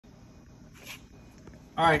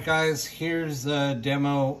Alright guys, here's a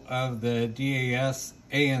demo of the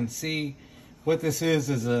DAS-ANC. What this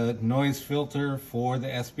is a noise filter for the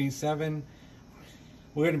SB7.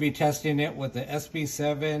 We're going to be testing it with the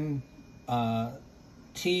SB7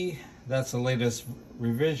 T. That's the latest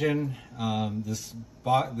revision. This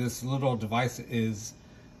little device is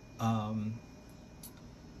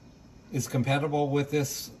compatible with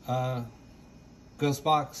this Ghost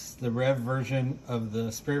box. The Rev version of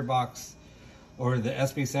the Spirit box or the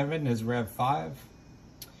SB7 is Rev 5,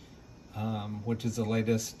 which is the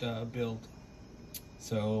latest build.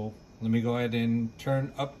 So let me go ahead and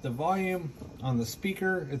turn up the volume on the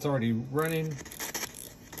speaker. It's already running.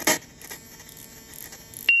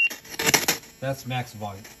 That's max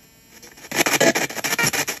volume.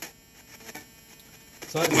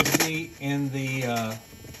 So as you see in the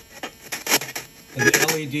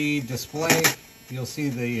LED display, you'll see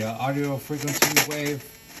the audio frequency wave.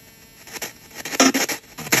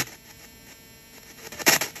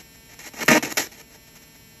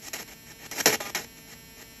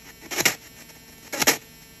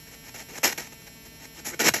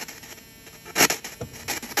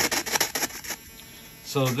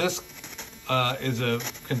 So this is a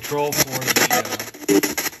control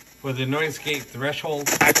for the noise gate threshold.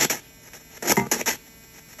 So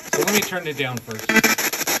let me turn it down first. And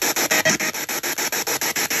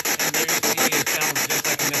there you see it sounds just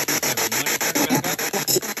like an SB7. Let me turn it back up.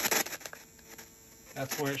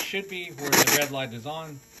 That's where it should be, where the red light is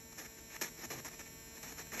on.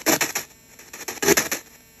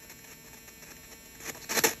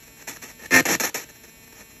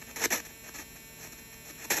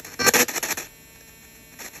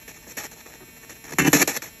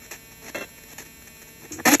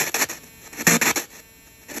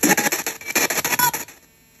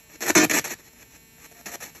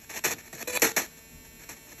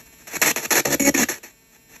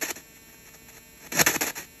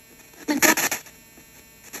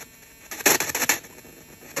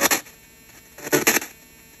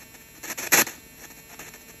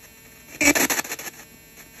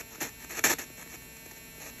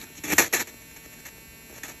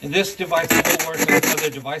 And this device will work on other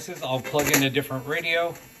devices. I'll plug in a different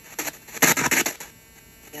radio.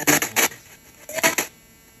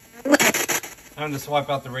 I'm going to swap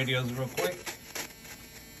out the radios real quick.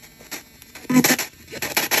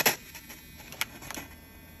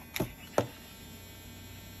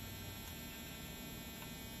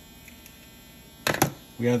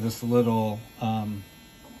 We have this little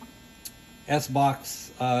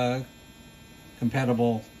SBox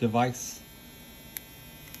compatible device.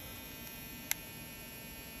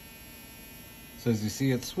 So as you see,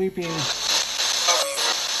 it's sweeping. And you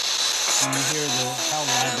hear how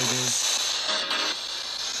loud it is.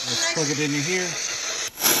 Let's plug it into here.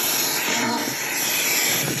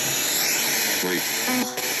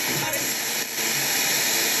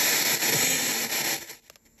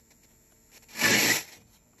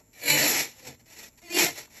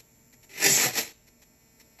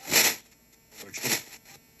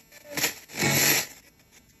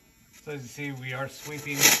 So as you see, we are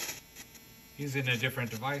sweeping using a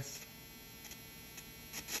different device.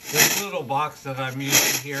 This little box that I'm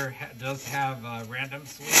using here does have a random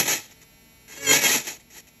sweep.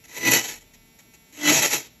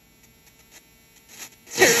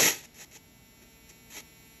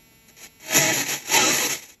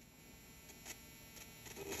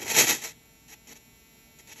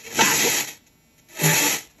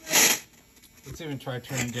 Let's even try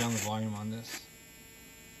turning down the volume on this,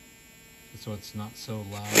 so it's not so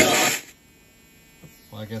loud.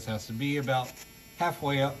 Well, I guess it has to be about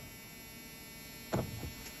halfway up.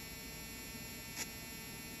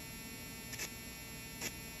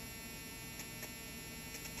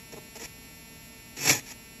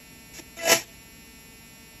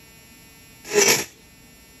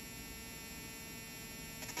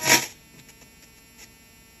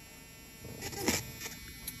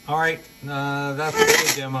 All right, that's a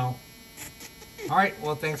good demo. All right,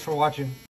 well, thanks for watching.